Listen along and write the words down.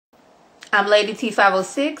I'm Lady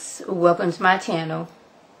T506. Welcome to my channel.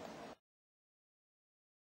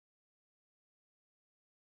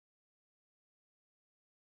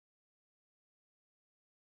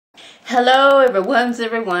 Hello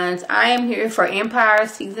everyone's. I am here for Empire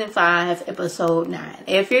Season 5, Episode 9.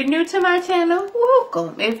 If you're new to my channel,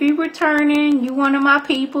 welcome. If you're returning, you one of my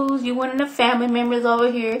peoples, you one of the family members over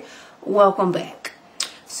here, welcome back.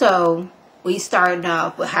 So, we started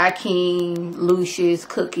off with Hakeem, Lucious,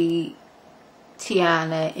 Cookie,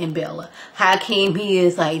 Tiana, and Bella. Hakeem, he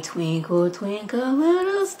is like, twinkle, twinkle,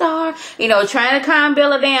 little star. You know, trying to calm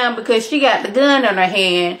Bella down because she got the gun in her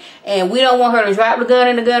hand. And we don't want her to drop the gun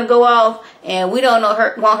and the gun go off. And we don't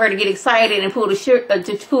want her to get excited and pull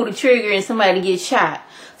the trigger and somebody get shot.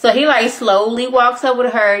 So he like slowly walks over to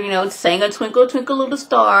her, you know, saying a twinkle, twinkle, little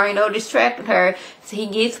star, you know, distracting her. So he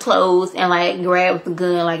gets close and like grabs the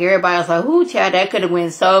gun. Like everybody's like, ooh, child, that could have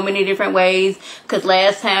went so many different ways. Cause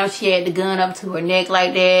last time she had the gun up to her neck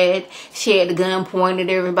like that. She had the gun pointed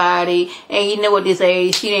at everybody. And you know what this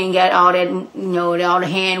age, she didn't got all that, you know, all the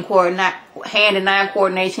hand and eye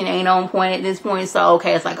coordination ain't on point at this point. So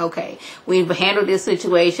okay, it's like, okay, we've handled this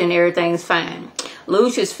situation, everything's fine.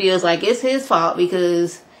 Lucious feels like it's his fault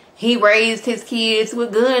because he raised his kids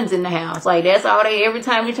with guns in the house. Like, that's all every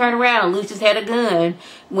time we turn around, Lucious had a gun.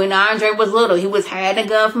 When Andre was little, he was hiding a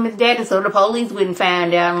gun from his daddy so the police wouldn't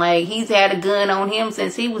find out. Like, he's had a gun on him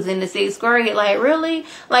since he was in the 6th grade. Like, really?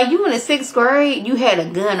 Like, you in the 6th grade, you had a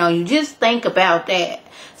gun on you. Just think about that.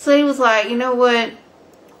 So he was like, you know what?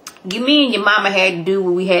 Me and your mama had to do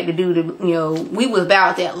what we had to do to, you know, we was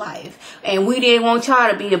about that life. And we didn't want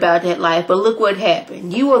y'all to be about that life. But look what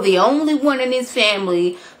happened. You are the only one in this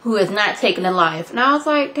family who has not taken a life. And I was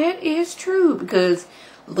like, that is true. Because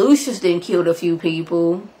Lucious didn't kill a few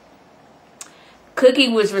people. Cookie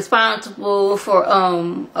was responsible for,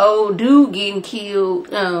 old dude getting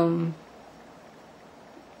killed. I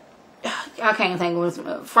can't think of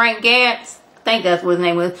it. Frank Gantz. I think that's what his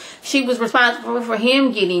name was. She was responsible for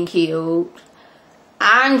him getting killed.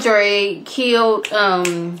 Andre killed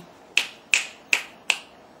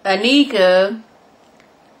Anika.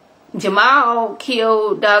 Jamal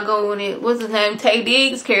killed doggone it. What's his name? Tay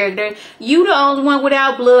Diggs' character. You the only one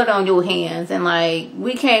without blood on your hands. And like,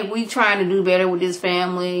 we trying to do better with this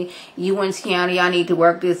family. You and Tiana, y'all need to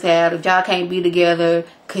work this out. If y'all can't be together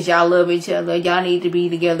because y'all love each other, y'all need to be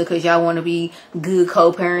together because y'all want to be good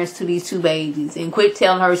co-parents to these 2 babies. And quit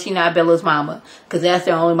telling her she not Bella's mama. Because that's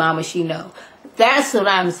the only mama she know. That's what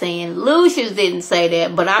I'm saying. Lucious didn't say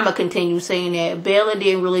that, but I'm going to continue saying that. Bella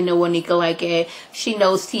didn't really know Anika like that. She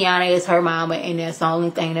knows Tiana is her mama, and that's the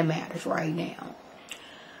only thing that matters right now.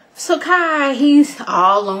 So Kai, he's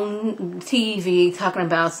all on TV talking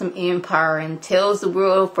about some empire and tells the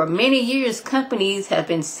world for many years companies have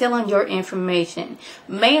been selling your information.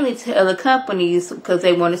 Mainly to other companies because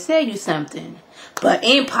they want to sell you something. But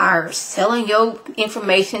Empire's selling your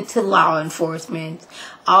information to law enforcement.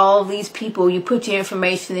 All these people, you put your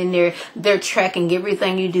information in there, they're tracking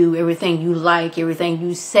everything you do, everything you like, everything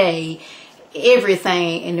you say,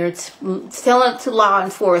 everything. And they're selling it to law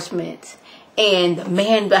enforcement. And the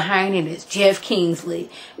man behind it is Jeff Kingsley.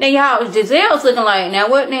 Now, y'all, Giselle's looking like, now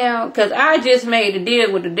what now? Because I just made a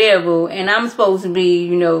deal with the devil, and I'm supposed to be,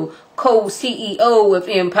 you know, co-CEO of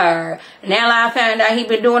Empire. Now I found out he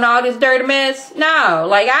been doing all this dirty mess. No,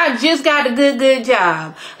 like, I just got a good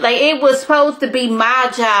job. Like, it was supposed to be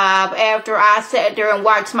my job after I sat there and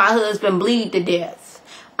watched my husband bleed to death.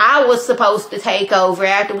 I was supposed to take over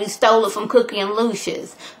after we stole it from Cookie and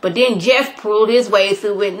Lucious. But then Jeff pulled his way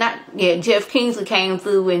through it. Jeff Kingsley came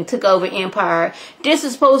through and took over Empire. This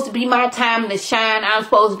is supposed to be my time to shine. I'm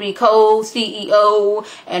supposed to be co-CEO.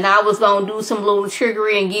 And I was going to do some little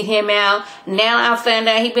trickery and get him out. Now I found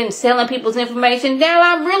out he been selling people's information. Now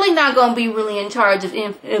I'm really not going to be really in charge of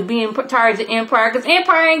being in charge of Empire. Because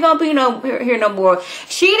Empire ain't going to be here no more.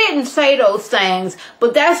 She didn't say those things.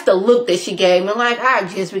 But that's the look that she gave me. Like, I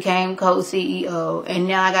just became co-CEO, and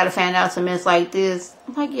now I gotta find out some mess like this.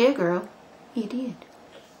 I'm like, yeah, girl, you did.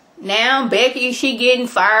 Now Becky, she getting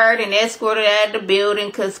fired and escorted out of the building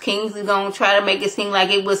because Kingsley gonna try to make it seem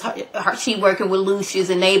like it was she working with Lucious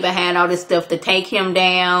and they behind all this stuff to take him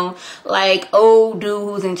down. Like, old dude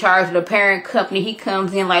who's in charge of the parent company, he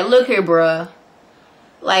comes in like, look here, bruh.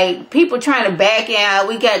 Like, people trying to back out.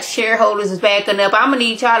 We got shareholders is backing up. I'm going to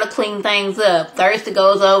need y'all to clean things up. Thirsty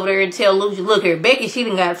goes over there and tell Lucious, look here, Becky, she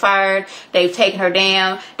done got fired. They've taken her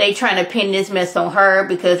down. They trying to pin this mess on her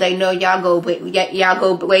because they know y'all go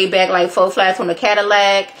way back like 4 flats on the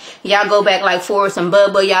Cadillac. Y'all go back like Forrest and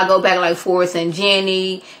Bubba. Y'all go back like Forrest and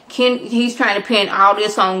Jenny. He's trying to pin all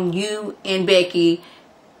this on you and Becky,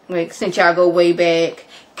 like, since y'all go way back.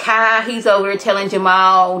 Kai, he's over there telling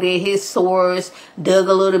Jamal that his source dug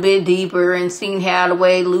a little bit deeper and seen how the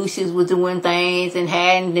way Lucious was doing things and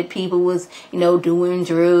had that people was, you know, doing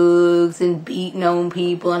drugs and beating on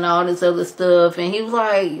people and all this other stuff. And he was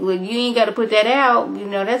like, well, you ain't got to put that out. You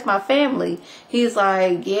know, that's my family. He's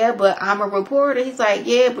like, yeah, but I'm a reporter. He's like,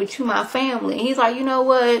 yeah, but you my family. And he's like, you know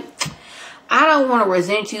what? I don't want to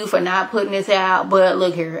resent you for not putting this out, but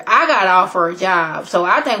look here, I got offered a job, so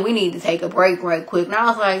I think we need to take a break right quick. And I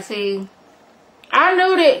was like, see, I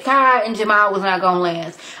knew that Kai and Jamal was not going to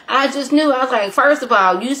last. I just knew. I was like, first of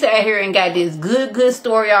all, you sat here and got this good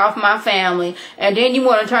story off my family, and then you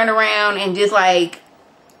want to turn around and just like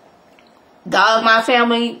dog my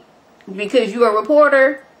family because you're a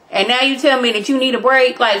reporter. And now you tell me that you need a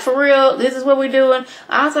break. Like, for real, this is what we're doing.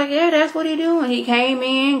 I was like, yeah, that's what he doing. He came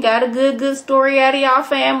in, got a good story out of y'all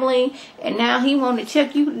family. And now he want to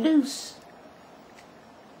check you the deuce.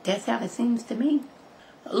 That's how it seems to me.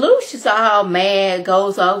 Lucious all mad,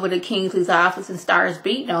 goes over to Kingsley's office and starts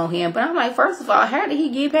beating on him. But I'm like, first of all, how did he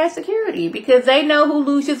get past security? Because they know who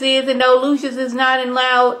Lucious is and know Lucious is not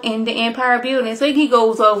allowed in the Empire building. So he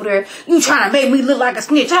goes over there, you trying to make me look like a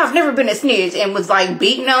snitch. I've never been a snitch. And was like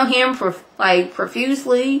beating on him for like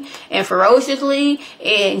profusely and ferociously.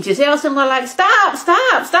 And Giselle said like,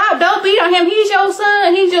 stop. Don't beat on him. He's your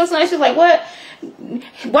son. She's like, what?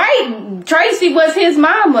 Wait, Tracy was his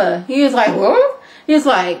mama. He was like, what? He's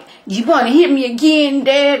like, you want to hit me again,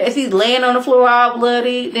 Dad? As he's laying on the floor all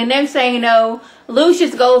bloody. The next thing you know,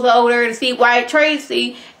 Lucious goes over there to see White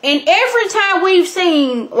Tracy. And every time we've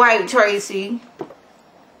seen White Tracy,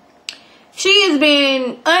 she has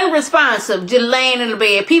been unresponsive, just laying in the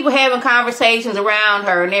bed. People having conversations around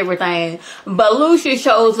her and everything. But Lucious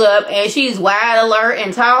shows up and she's wide alert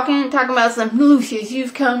and talking about some, Lucious,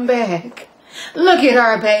 you've come back. Look at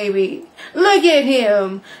our baby. Look at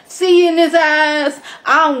him. See in his eyes,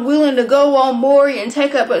 I'm willing to go on Maury and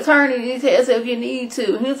take a paternity test if you need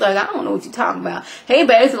to. And he's like, I don't know what you're talking about. He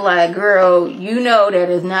basically like, girl, you know that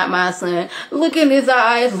is not my son. Look in his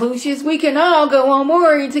eyes, Lucious. We can all go on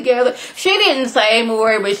Maury together. She didn't say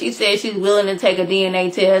Maury, but she said she's willing to take a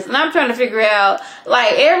DNA test. And I'm trying to figure out,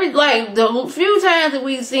 like, the few times that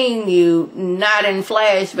we've seen you, not in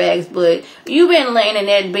flashbacks, but you've been laying in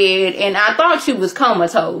that bed, and I thought you was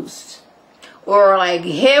comatose. Or like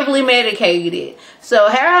heavily medicated. So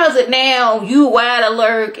how is it now you wide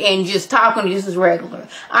alert and just talking just as regular?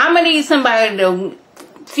 I'm gonna need somebody to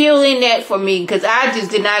fill in that for me, because I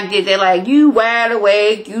just did not get that. Like, you wide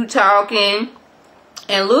awake, you talking.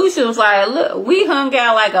 And Lucious was like, look, we hung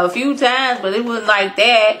out like a few times, but it wasn't like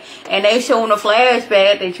that. And they showing a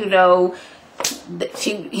flashback that, you know,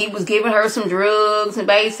 he was giving her some drugs and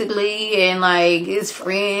basically, and like his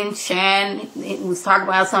friend Shan was talking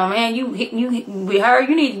about something. Man, you with her,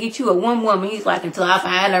 you need to get you a woman. He's like, until I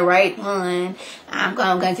find the right one, I'm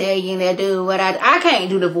gonna tell you to do what I can't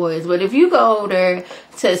do the voice. But if you go over there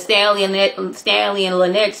to Stanley and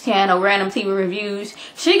Lynette's channel, Random TV Reviews,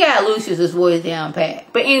 she got Lucious's voice down pat.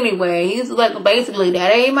 But anyway, he's like, basically,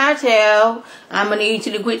 that ain't my child. I'm gonna need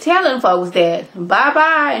you to quit telling folks that.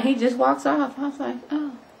 Bye-bye. And he just walks off. I was like,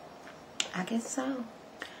 oh, I guess so.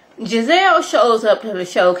 Giselle shows up to the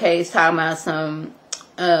showcase talking about some,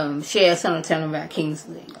 she had something to tell him about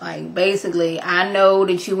Kingsley. Like, basically, I know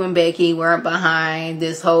that you and Becky weren't behind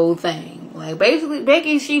this whole thing. Like, basically,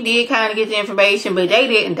 Becky, she did kind of get the information, but they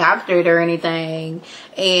didn't doctor it or anything.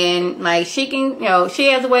 And, like, she can, you know, she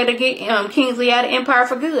has a way to get Kingsley out of Empire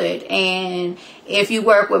for good. And if you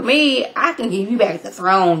work with me, I can give you back the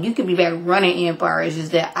throne. You can be back running Empire. It's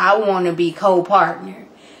just that I want to be co-partner.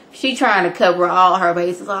 She trying to cover all her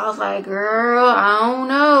bases. I was like, girl, I don't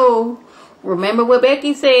know. Remember what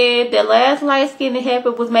Becky said? The last light skin that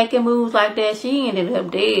happened was making moves like that. She ended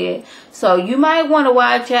up dead. So you might want to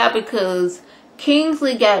watch out, because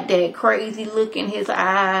Kingsley got that crazy look in his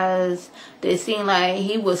eyes that seemed like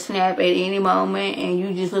he would snap at any moment, and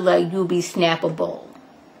you just look like you'll be snappable.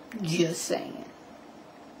 Just saying.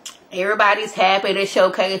 Everybody's happy. The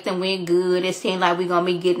showcase and went good. It seemed like we're going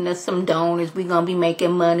to be getting us some donors. We're going to be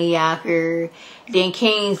making money out here. Then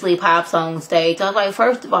Kingsley pops on stage. I was like,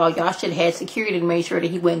 first of all, y'all should have had security to make sure that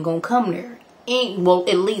he wasn't going to come there. Well,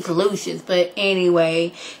 at least Lucious. But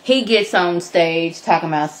anyway, he gets on stage talking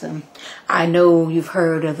about some, I know you've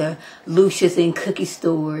heard of the Lucious and Cookie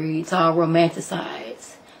story. It's all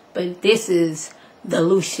romanticized. But this is the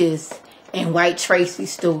Lucious and White Tracy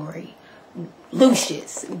story.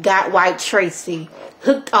 Lucious got White Tracy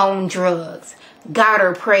hooked on drugs, got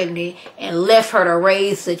her pregnant, and left her to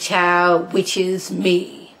raise the child, which is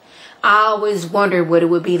me. I always wondered what it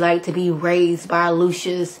would be like to be raised by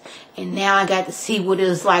Lucious, and now I got to see what it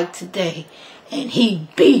was like today. and he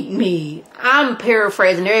beat me. I'm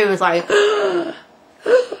paraphrasing. Everyone's like,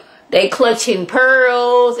 they clutching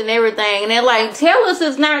pearls and everything. And they're like, tell us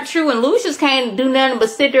it's not true. And Lucious can't do nothing but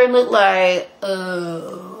sit there and look like,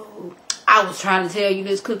 I was trying to tell you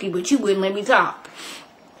this, Cookie, but you wouldn't let me talk.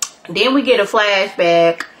 Then we get a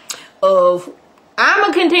flashback of, I'm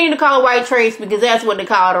going to continue to call her White Tracy because that's what they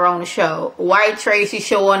called her on the show. White Tracy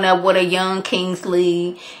showing up with a young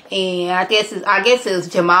Kingsley. And I guess it's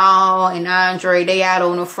Jamal and Andre. They out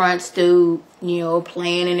on the front stoop, you know,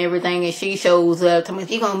 playing and everything. And she shows up. Telling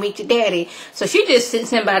me, you going to meet your daddy. So she just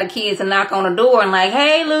sits in by the kids and knock on the door and like,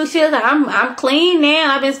 hey, Lucious, I'm clean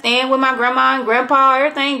now. I've been staying with my grandma and grandpa.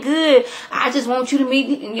 Everything good. I just want you to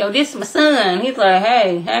meet, you know, this is my son. He's like,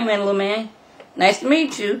 hey man, little man. Nice to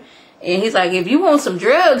meet you. And he's like, if you want some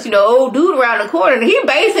drugs, you know, old dude around the corner. And he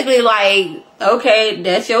basically like, okay,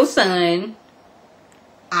 that's your son.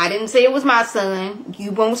 I didn't say it was my son. You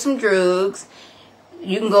want some drugs,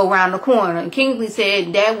 you can go around the corner. And Kingsley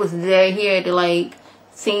said that was there. He had to like,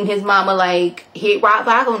 seen his mama like hit right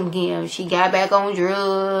back on again. She got back on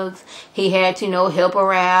drugs. He had to, you know, help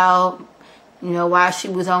her out, you know, while she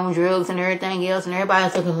was on drugs and everything else. And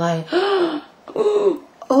everybody's looking like, oh,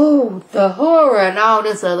 the horror and all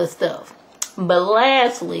this other stuff. But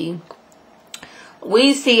lastly,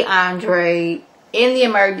 we see Andre in the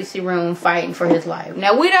emergency room fighting for his life.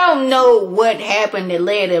 Now, we don't know what happened that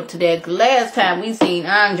led up to that. Last time we seen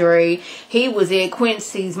Andre, he was at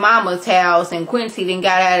Quincy's mama's house, and Quincy then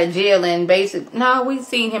got out of jail, and we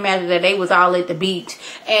seen him after that. They was all at the beach.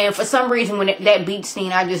 And for some reason, when that beach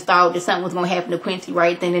scene, I just thought that something was going to happen to Quincy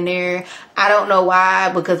right then and there. I don't know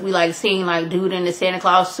why, because we like seeing like dude in the Santa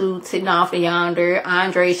Claus suit sitting off yonder.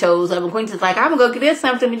 Andre shows up, and Quincy's like, I'm going to go get us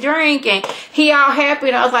something to drink. And he all happy.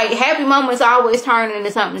 And I was like, happy moments always turn into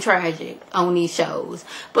something tragic on these shows.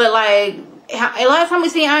 But like, last time we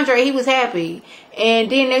see Andre, he was happy.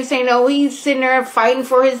 And then next thing you know, he's sitting there fighting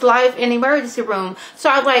for his life in the emergency room. So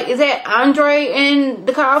I was like, is that Andre in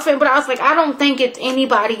the coffin? But I was like, I don't think it's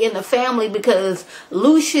anybody in the family, because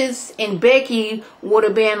Lucious and Becky would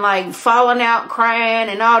have been like falling out, crying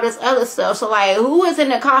and all this other stuff. So like, who is in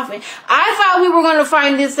the coffin? I thought we were going to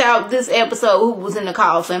find this out this episode, who was in the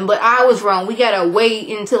coffin. But I was wrong. We got to wait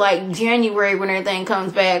until like January when everything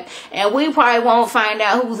comes back. And we probably won't find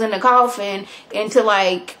out who's in the coffin until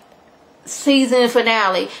like season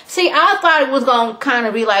finale. See, I thought it was gonna kind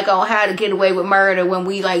of be like on How to Get Away with Murder, when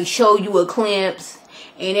we like show you a glimpse,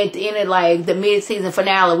 and at the end of like the mid-season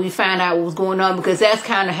finale we find out what was going on, because that's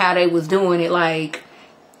kind of how they was doing it, like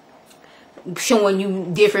showing you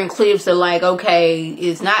different clips of like, okay,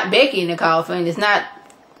 it's not Becky in the coffin, it's not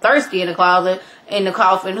Thirsty in the closet, in the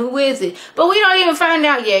coffin, who is it? But we don't even find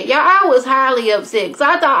out yet. Y'all, I was highly upset, because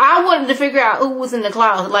I thought I wanted to figure out who was in the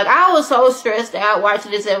closet. Like, I was so stressed out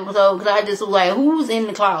watching this episode, because I just was like, who's in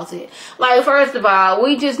the closet? Like, first of all,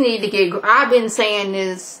 we just need to get, I've been saying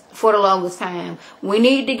this for the longest time, we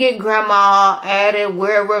need to get grandma added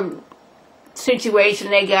wherever situation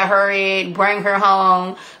they got her in, bring her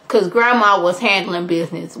home, because grandma was handling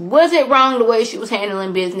business. Was it wrong the way she was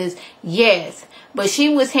handling business? Yes. But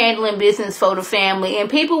she was handling business for the family, and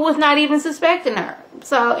people was not even suspecting her.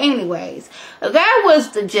 So anyways, that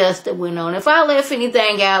was the gist that went on. If I left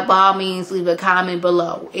anything out, by all means, leave a comment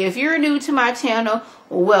below. If you're new to my channel,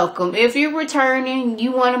 welcome. If you're returning,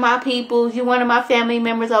 you one of my people, you one of my family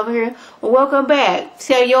members over here, welcome back.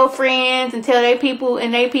 Tell your friends and tell their people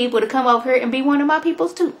to come over here and be one of my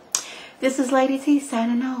peoples too. This is Lady T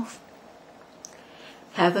signing off.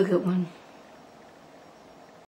 Have a good one.